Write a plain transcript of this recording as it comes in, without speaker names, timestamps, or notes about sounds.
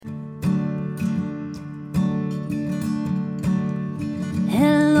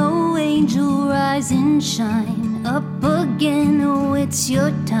angel, rise and shine up again. Oh, it's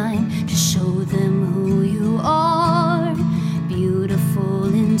your time to show them who you are. Beautiful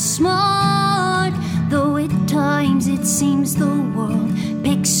and smart, though at times it seems the world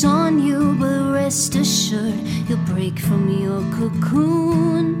picks on you, but rest assured you'll break from your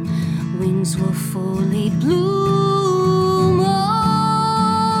cocoon. Wings will fully bloom. Oh,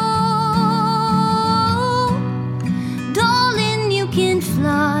 darling, you can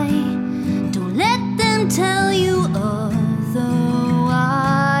fly. Don't let them tell you otherwise.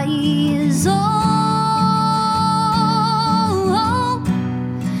 Oh,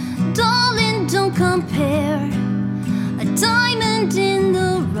 darling, don't compare. A diamond in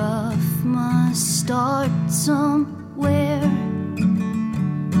the rough must start somewhere.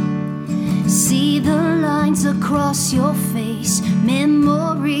 See the lines across your face,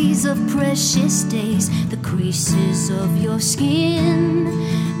 memories of precious days, the creases of your skin.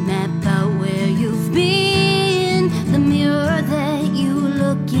 Map out where you've been. The mirror that you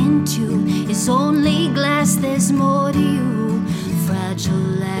look into is only glass, there's more to you.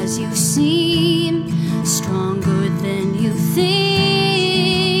 Fragile as you seem, stronger than you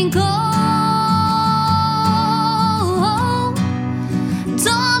think. Oh,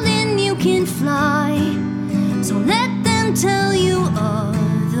 darling, you can fly. So let them tell you otherwise.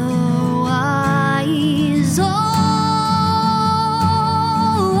 Oh,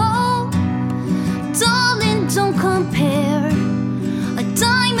 darling, don't compare. A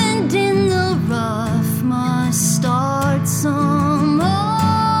diamond in the rough must start somewhere.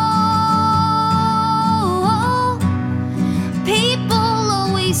 People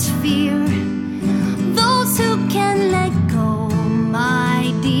always fear those who can let go,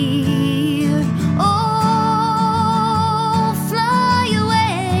 my dear. Oh, fly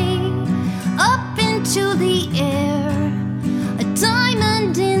away up into the air. A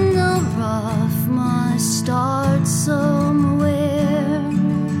diamond in the rough must start somewhere.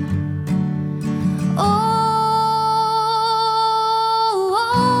 Oh,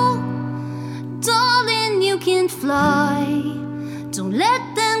 darling, you can fly. Don't let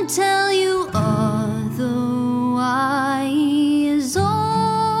them tell you otherwise. Oh,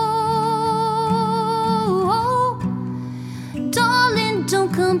 darling,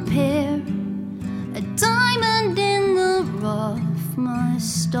 don't compare. A diamond in the rough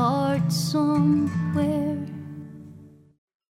must start somewhere.